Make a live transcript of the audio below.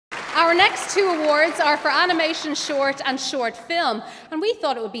Our next two awards are for animation short and short film, and we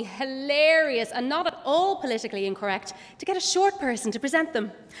thought it would be hilarious and not at all politically incorrect to get a short person to present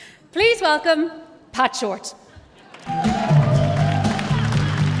them. Please welcome Pat Shortt.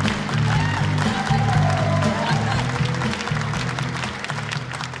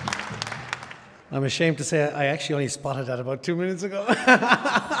 I'm ashamed to say I actually only spotted that about 2 minutes ago.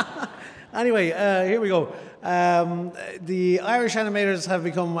 Anyway, here we go. The Irish animators have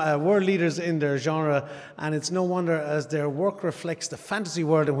become world leaders in their genre, and it's no wonder as their work reflects the fantasy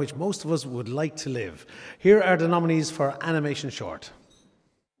world in which most of us would like to live. Here are the nominees for animation short.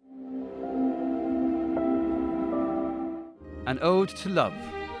 An Ode to Love.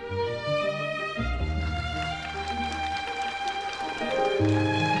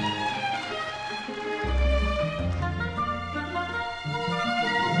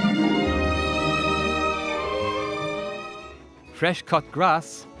 Fresh Cut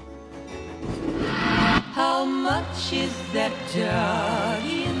Grass. How much is that dog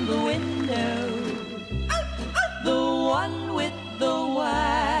in the window? The one with the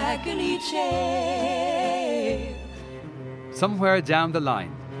waggly tail. Somewhere Down the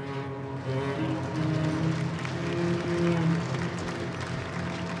Line.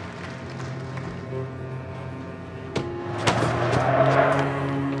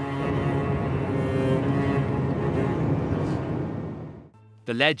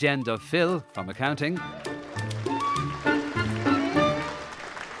 The Legend of Phil from Accounting.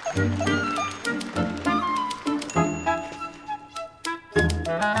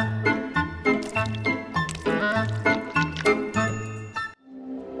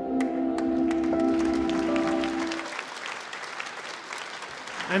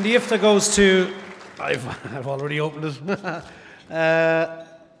 And the IFTA goes to, I've already opened it. The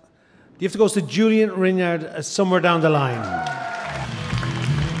IFTA goes to Julien Regnard, Somewhere Down the Line.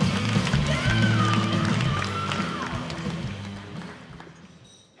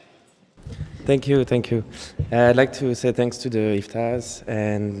 Thank you, thank you. I'd like to say thanks to the IFTAs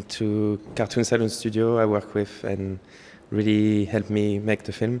and to Cartoon Saloon Studio I work with and really helped me make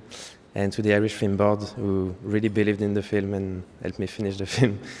the film, and to the Irish Film Board who really believed in the film and helped me finish the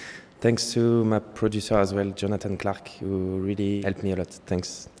film. Thanks to my producer as well, Jonathan Clark, who really helped me a lot.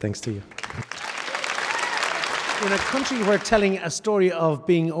 Thanks to you. In a country where telling a story of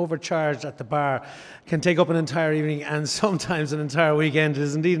being overcharged at the bar can take up an entire evening and sometimes an entire weekend, it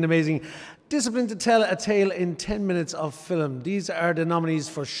is indeed an amazing discipline to tell a tale in 10 minutes of film. These are the nominees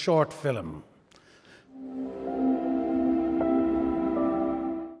for short film.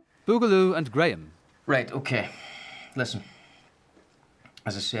 Boogaloo and Graham. Right, okay. Listen,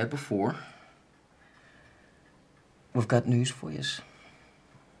 as I said before, we've got news for you.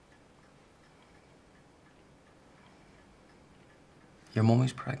 Your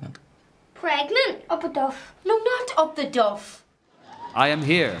mummy's pregnant. Pregnant? Up a duff. No, not up the duff. I Am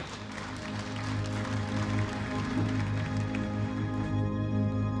Here.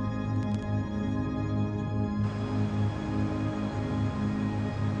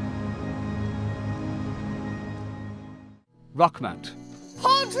 Rockmount.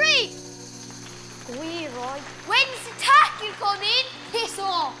 Poultry! We right. When's the tackle coming? Piss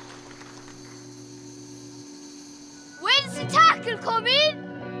off. When's the tackle coming?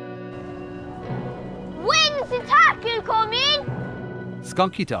 When's the tackle coming?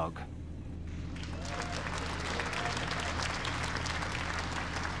 Skunky Dog.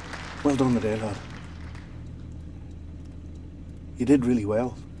 Well done today, lad. You did really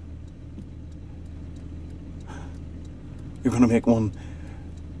well. You're going to make one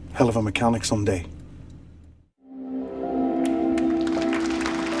hell of a mechanic someday.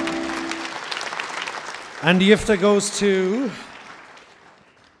 And the IFTA goes to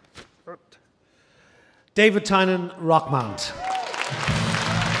David Tynan, Rockmount.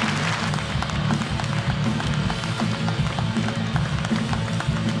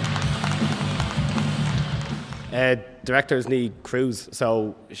 Directors need crews,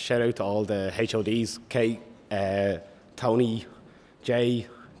 so shout out to all the HODs, Kate, Tony, Jay,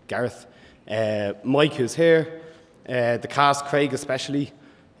 Gareth, Mike who's here, the cast, Craig especially,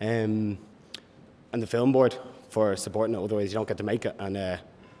 and the film board for supporting it, otherwise you don't get to make it, and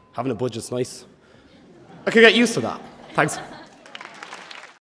having a budget's nice. I could get used to that. Thanks.